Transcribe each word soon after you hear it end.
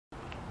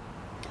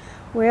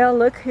Well,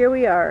 look, here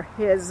we are.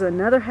 Here's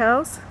another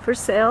house for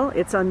sale.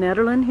 It's on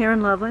Nederland here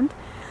in Loveland.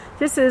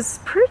 This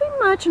is pretty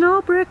much an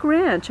all-brick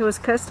ranch. It was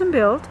custom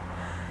built,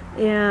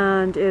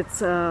 and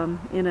it's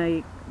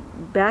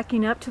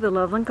backing up to the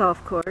Loveland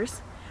golf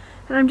course.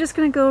 And I'm just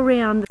going to go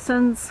around. The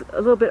sun's a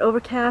little bit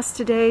overcast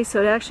today,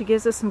 so it actually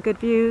gives us some good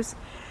views.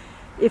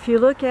 If you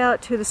look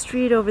out to the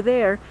street over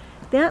there,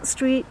 that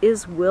street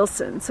is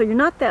Wilson. So you're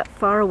not that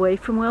far away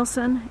from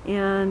Wilson,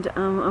 and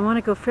I want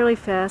to go fairly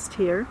fast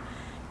here.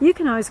 You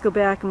can always go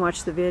back and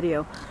watch the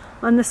video.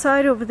 On the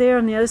side over there,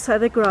 on the other side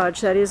of the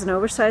garage, that is an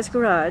oversized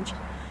garage,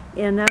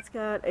 and that's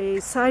got a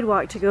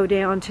sidewalk to go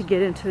down to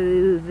get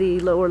into the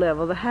lower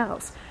level of the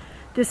house.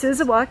 This is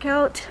a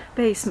walkout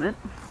basement,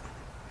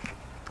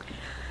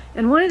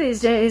 and one of these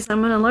days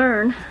I'm going to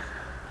learn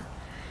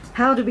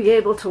how to be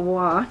able to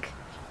walk,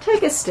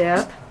 take a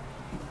step,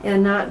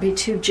 and not be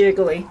too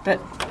jiggly,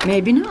 but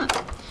maybe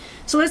not.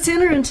 So let's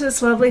enter into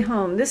this lovely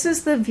home. This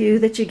is the view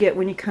that you get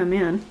when you come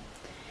in.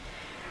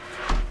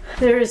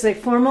 There is a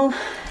formal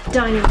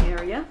dining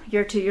area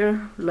here to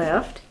your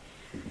left.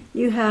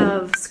 You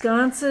have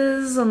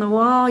sconces on the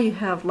wall, you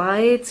have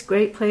lights,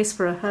 great place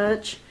for a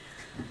hutch.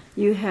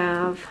 You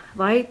have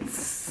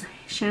lights,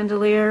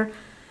 chandelier,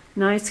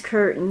 nice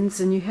curtains,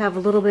 and you have a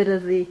little bit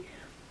of the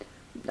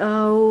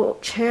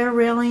chair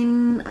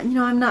railing. You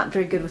know, I'm not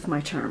very good with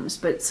my terms,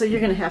 but so you're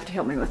going to have to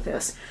help me with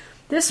this.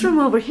 This room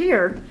over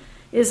here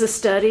is a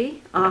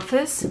study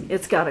office.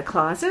 It's got a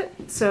closet,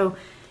 so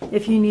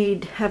if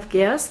you have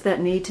guests that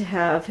need to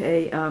have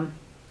a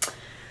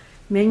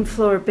main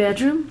floor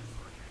bedroom,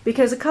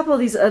 because a couple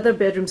of these other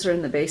bedrooms are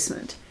in the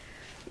basement.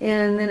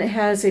 And then it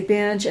has a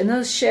bench, and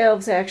those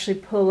shelves actually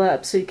pull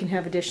up so you can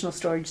have additional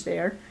storage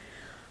there.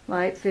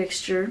 Light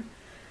fixture.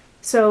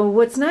 So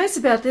what's nice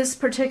about this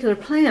particular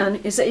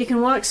plan is that you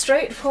can walk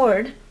straight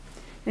forward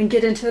and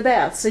get into the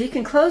bath. So you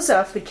can close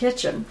off the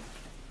kitchen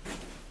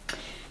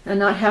and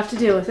not have to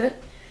deal with it.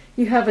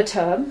 You have a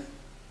tub,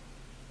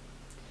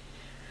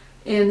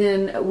 and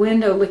then a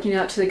window looking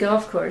out to the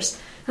golf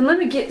course. And let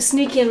me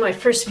sneak in my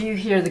first view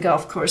here of the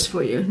golf course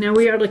for you. Now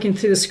we are looking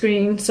through the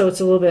screen, so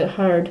it's a little bit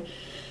hard.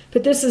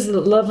 But this is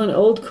the Loveland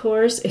Old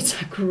Course. It's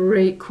a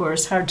great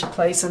course, hard to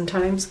play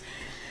sometimes,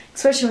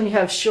 especially when you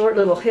have short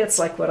little hits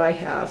like what I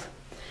have.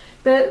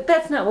 But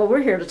that's not what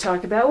we're here to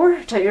talk about.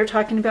 We're here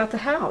talking about the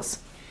house.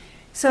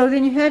 So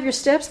then you have your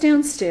steps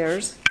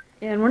downstairs,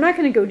 and we're not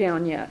going to go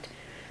down yet.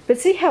 But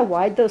see how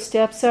wide those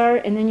steps are,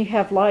 and then you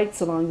have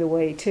lights along the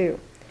way too.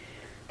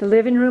 The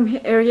living room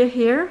area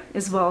here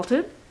is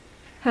vaulted,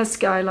 has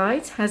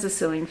skylights, has a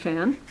ceiling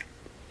fan.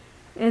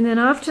 And then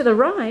off to the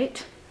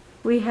right,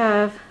 we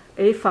have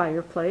a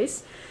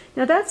fireplace.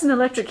 Now that's an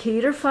electric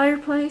heater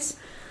fireplace.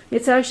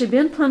 It's actually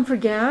been plumbed for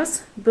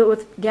gas, but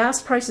with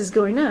gas prices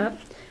going up,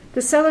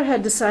 the seller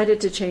had decided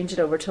to change it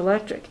over to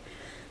electric.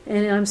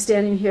 And I'm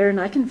standing here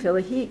and I can feel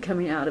the heat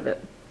coming out of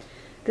it.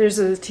 There's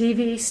a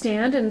TV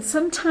stand, and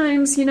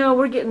sometimes, you know,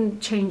 we're getting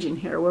changing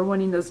here. We're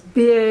wanting those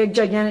big,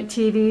 gigantic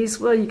TVs.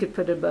 Well, you could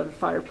put it above a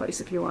fireplace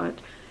if you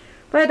want.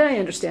 But I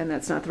understand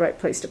that's not the right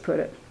place to put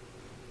it.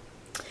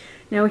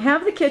 Now we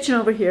have the kitchen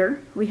over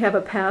here. We have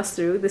a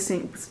pass-through. The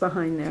sink's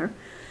behind there.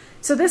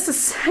 So this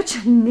is such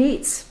a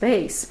neat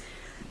space.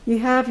 You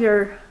have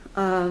your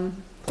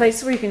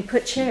place where you can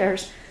put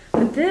chairs.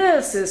 And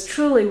this is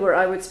truly where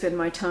I would spend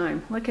my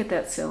time. Look at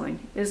that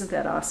ceiling. Isn't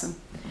that awesome?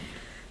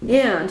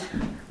 And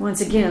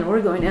once again,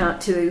 we're going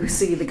out to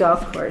see the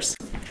golf course.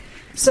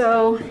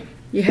 So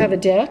you have a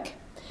deck,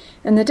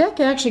 and the deck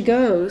actually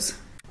goes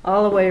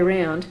all the way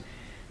around,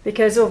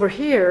 because over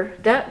here,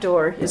 that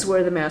door is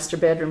where the master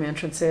bedroom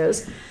entrance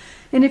is.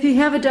 And if you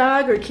have a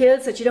dog or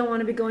kids that you don't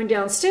want to be going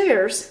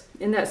downstairs,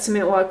 and that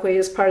cement walkway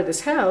is part of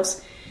this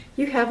house,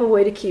 you have a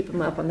way to keep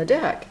them up on the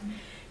deck.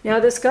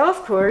 Now this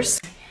golf course,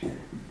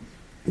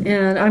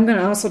 and I'm going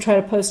to also try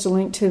to post a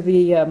link to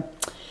the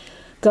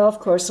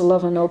golf course, the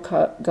Loveland Old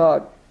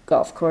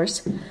Golf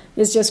Course,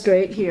 is just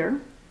great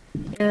here.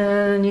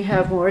 And you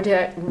have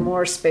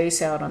more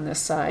space out on this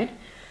side.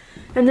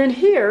 And then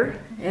here,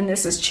 and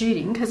this is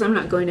cheating because I'm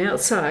not going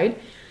outside,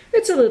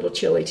 it's a little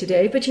chilly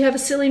today, but you have a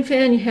ceiling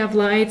fan, you have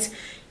lights,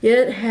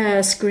 it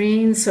has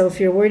screens, so if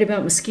you're worried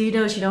about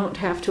mosquitoes, you don't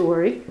have to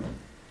worry.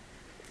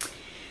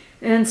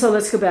 And so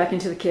let's go back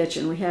into the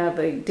kitchen. We have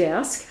a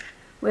desk,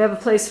 we have a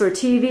place for a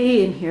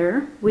TV in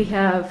here, we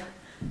have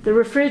the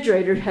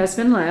refrigerator has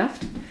been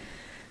left.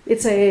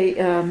 It's a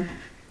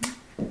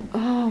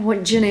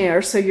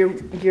Genair, so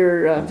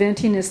your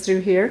venting is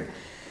through here.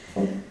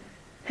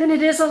 And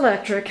it is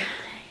electric.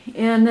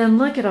 And then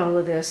look at all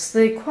of this.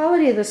 The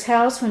quality of this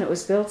house when it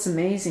was built is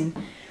amazing,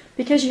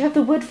 because you have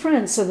the wood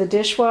front, so the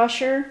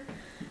dishwasher,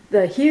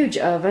 the huge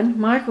oven,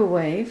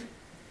 microwave,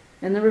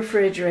 and the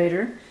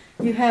refrigerator.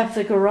 You have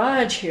the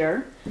garage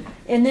here.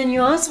 And then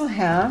you also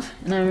have,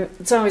 and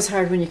it's always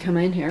hard when you come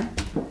in here,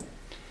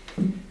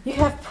 you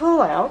have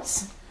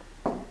pull-outs,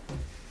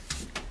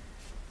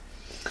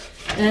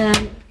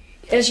 and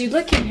as you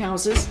look in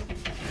houses,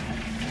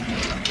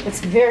 it's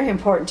very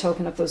important to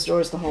open up those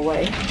doors the whole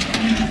way.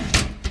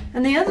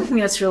 And the other thing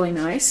that's really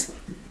nice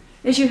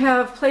is you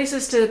have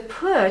places to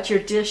put your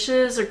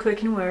dishes or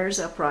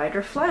cookingwares upright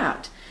or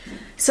flat.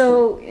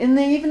 So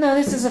even though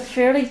this is a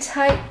fairly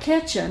tight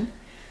kitchen,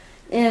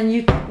 and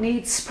you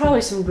need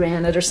probably some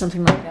granite or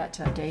something like that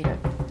to update it.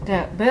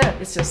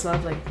 But it's just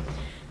lovely.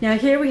 Now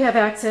here we have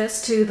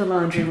access to the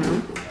laundry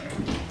room.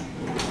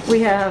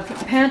 We have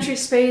pantry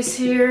space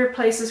here,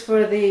 places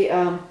for the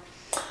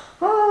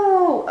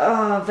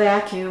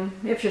vacuum,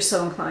 if you're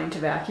so inclined to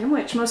vacuum,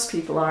 which most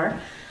people are.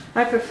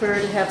 I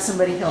prefer to have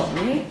somebody help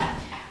me.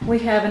 We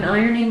have an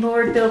ironing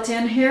board built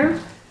in here.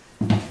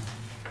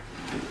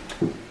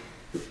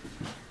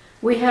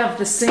 We have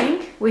the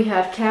sink, we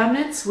have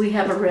cabinets, we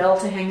have a rail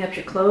to hang up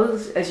your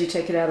clothes as you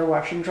take it out of the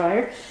washer and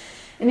dryer.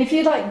 And if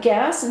you like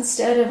gas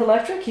instead of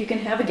electric, you can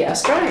have a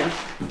gas dryer.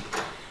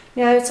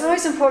 Now, it's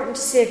always important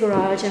to see a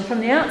garage, and from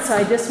the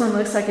outside, this one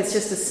looks like it's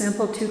just a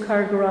simple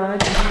two-car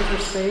garage and here's your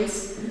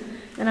space.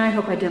 And I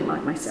hope I didn't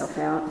lock myself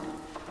out.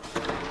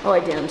 Oh, I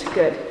didn't.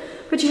 Good.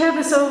 But you have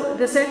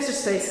this extra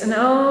space, and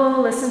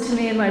oh, listen to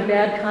me and my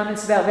bad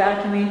comments about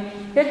vacuuming.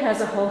 It has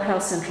a whole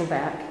house central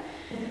vac.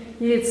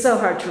 It's so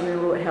hard to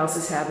remember what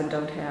houses have and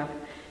don't have.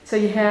 So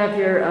you have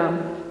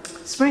your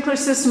sprinkler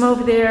system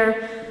over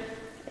there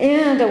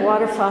and a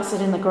water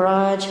faucet in the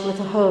garage with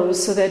a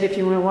hose so that if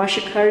you want to wash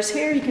your cars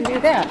here, you can do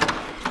that.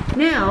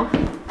 Now,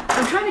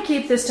 I'm trying to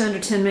keep this to under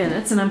 10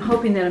 minutes, and I'm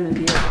hoping that I'm going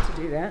to be able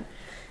to do that.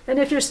 And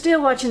if you're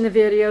still watching the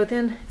video,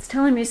 then it's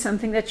telling me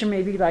something that you're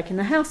maybe liking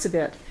the house a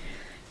bit.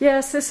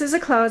 Yes, this is a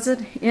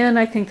closet, and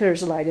I think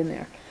there's a light in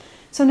there.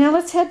 So now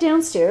let's head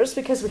downstairs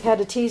because we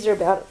had a teaser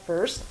about it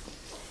first.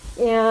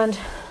 And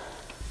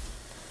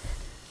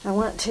I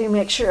want to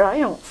make sure I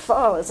don't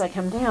fall as I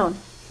come down.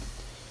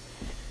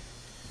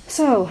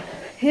 So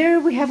here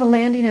we have a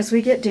landing as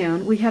we get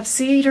down. We have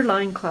cedar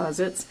lined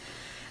closets.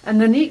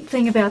 And the neat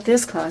thing about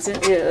this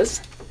closet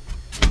is,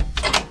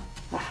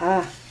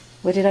 aha,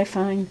 what did I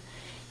find?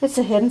 It's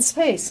a hidden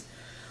space.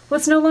 Well,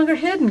 it's no longer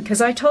hidden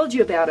because I told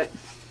you about it.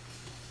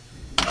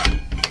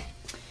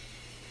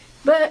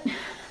 But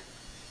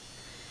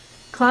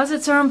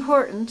closets are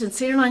important, and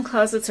cedar lined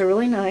closets are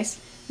really nice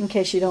in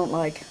case you don't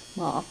like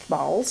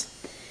mothballs.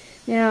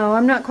 Now,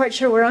 I'm not quite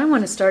sure where I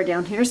want to start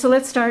down here, so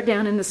let's start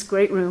down in this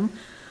great room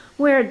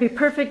where it'd be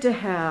perfect to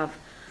have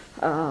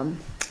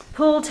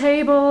pool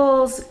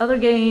tables, other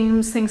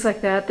games, things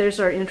like that. There's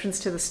our entrance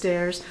to the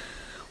stairs.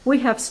 We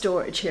have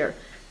storage here.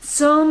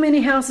 So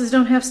many houses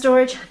don't have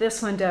storage.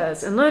 This one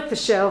does. And look, the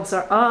shelves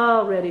are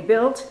already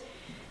built.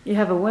 You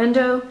have a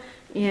window,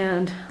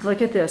 and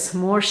look at this,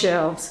 more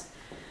shelves.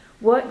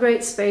 What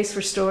great space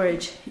for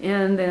storage.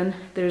 And then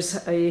there's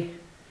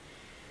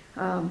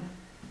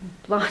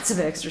lots of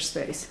extra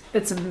space.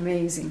 It's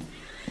amazing.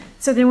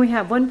 So then we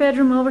have one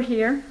bedroom over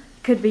here.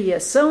 It could be a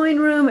sewing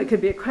room, it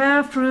could be a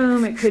craft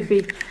room, it could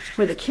be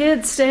where the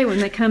kids stay when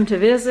they come to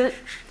visit.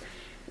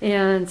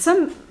 And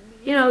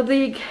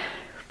the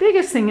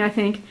biggest thing I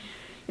think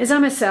is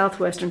I'm a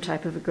Southwestern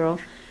type of a girl,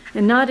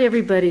 and not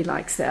everybody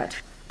likes that.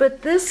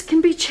 But this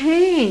can be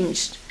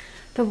changed.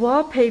 The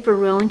wallpaper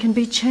railing can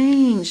be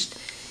changed.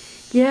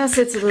 Yes,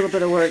 it's a little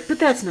bit of work, but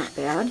that's not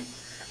bad.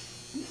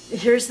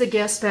 Here's the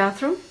guest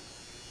bathroom.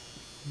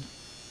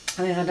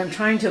 And I'm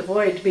trying to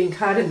avoid being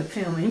caught in the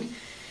filming,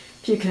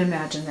 if you can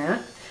imagine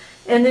that.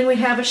 And then we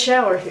have a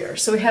shower here.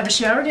 So we have a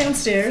shower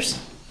downstairs.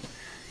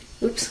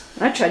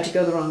 Oops, I tried to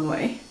go the wrong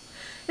way.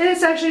 And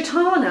it's actually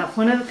tall enough.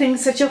 One of the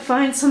things that you'll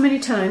find so many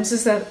times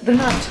is that they're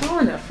not tall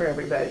enough for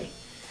everybody.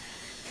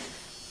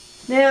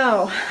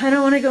 Now, I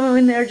don't want to go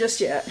in there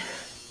just yet.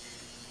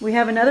 We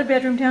have another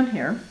bedroom down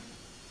here.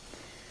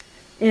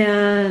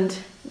 And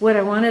what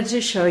I wanted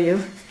to show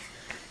you,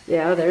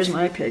 yeah, there's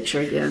my picture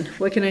again.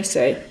 What can I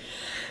say?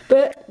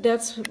 But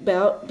that's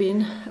about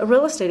being a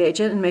real estate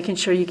agent and making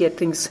sure you get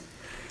things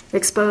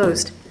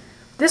exposed.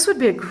 This would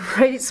be a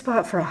great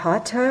spot for a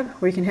hot tub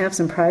where you can have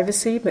some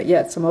privacy, but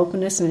yet some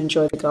openness and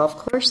enjoy the golf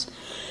course.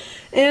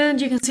 And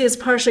you can see it's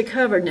partially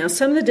covered. Now,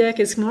 some of the deck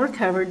is more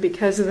covered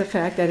because of the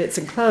fact that it's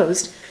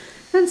enclosed,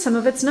 and some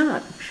of it's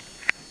not.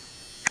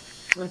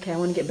 Okay, I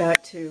want to get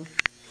back to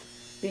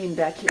being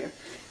back here.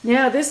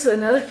 Now, this is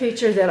another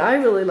feature that I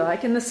really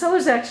like, and the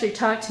sellers actually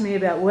talked to me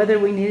about whether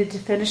we needed to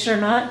finish or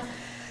not.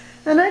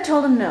 And I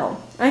told them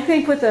no. I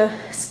think with a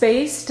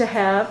space to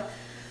have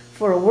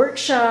for a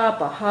workshop,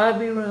 a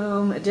hobby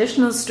room,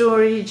 additional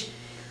storage,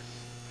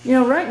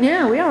 right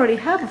now we already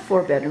have a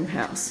 4-bedroom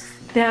house,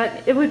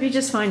 that it would be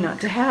just fine not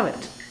to have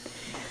it.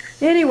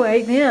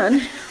 Anyway,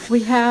 then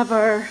we have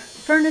our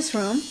furnace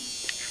room,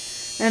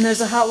 and there's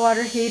a hot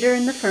water heater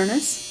in the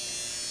furnace.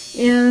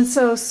 And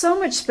so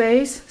much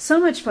space, so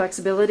much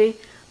flexibility.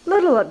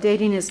 Little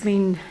updating is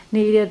being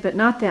needed, but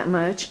not that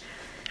much.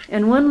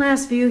 And one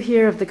last view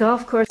here of the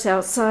golf course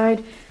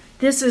outside.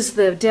 This is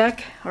the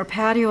deck or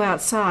patio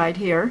outside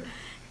here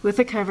with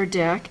a covered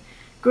deck.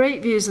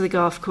 Great views of the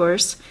golf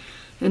course.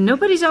 And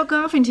nobody's out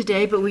golfing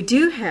today, but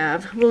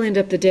we'll end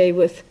up the day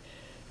with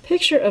a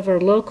picture of our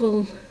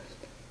local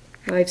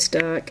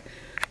livestock,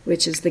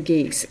 which is the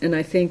geese. And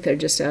I think they're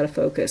just out of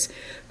focus.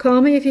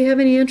 Call me if you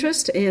have any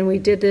interest, and we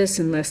did this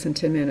in less than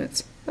 10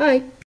 minutes.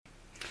 Bye.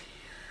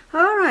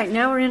 All right,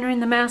 now we're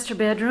entering the master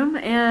bedroom,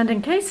 and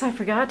in case I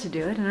forgot to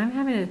do it, and I'm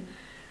having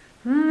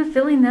a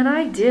feeling that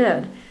I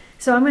did,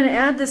 so I'm going to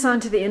add this on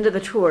to the end of the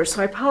tour,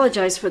 so I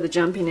apologize for the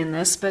jumping in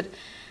this, but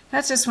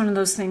that's just one of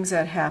those things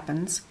that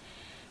happens,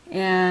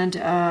 and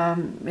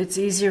it's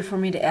easier for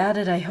me to add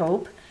it, I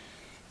hope,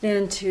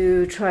 than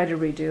to try to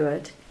redo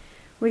it.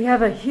 We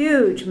have a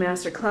huge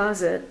master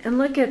closet, and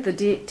look at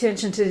the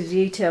attention to the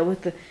detail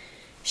with the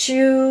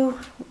shoe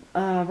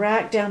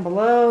rack down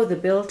below, the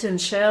built-in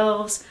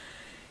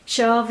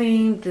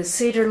shelving, the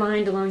cedar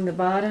lined along the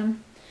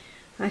bottom.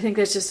 I think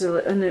that's just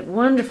a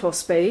wonderful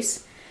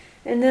space.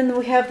 And then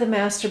we have the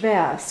master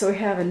bath. So we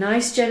have a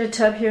nice jetted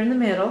tub here in the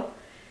middle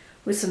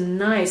with some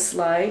nice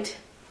light.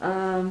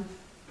 You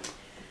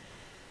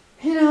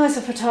know, as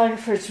a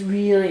photographer, it's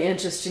really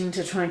interesting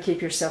to try and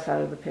keep yourself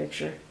out of the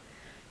picture.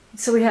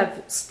 So we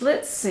have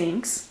split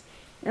sinks.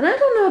 And I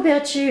don't know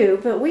about you,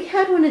 but we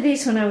had one of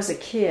these when I was a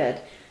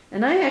kid.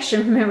 And I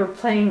actually remember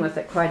playing with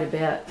it quite a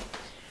bit.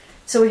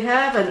 So we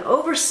have an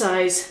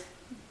oversized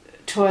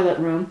toilet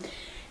room,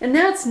 and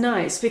that's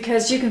nice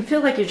because you can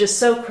feel like you're just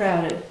so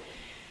crowded.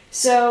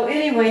 So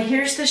anyway,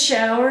 here's the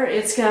shower.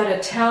 It's got a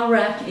towel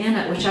rack in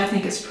it, which I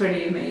think is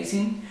pretty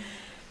amazing.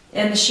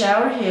 And the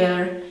shower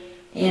here,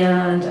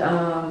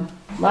 and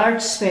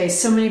large space.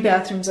 So many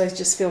bathrooms, I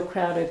just feel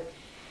crowded.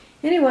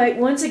 Anyway,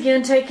 once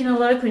again, taking a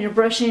look when you're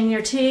brushing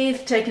your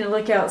teeth, taking a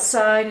look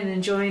outside and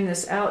enjoying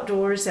this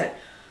outdoors that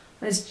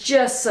is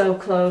just so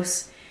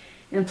close.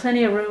 And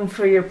plenty of room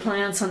for your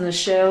plants on the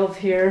shelf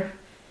here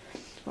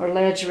or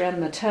ledge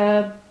around the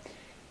tub.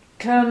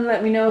 Come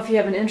let me know if you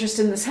have an interest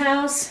in this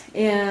house,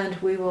 and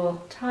we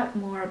will talk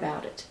more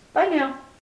about it. Bye now.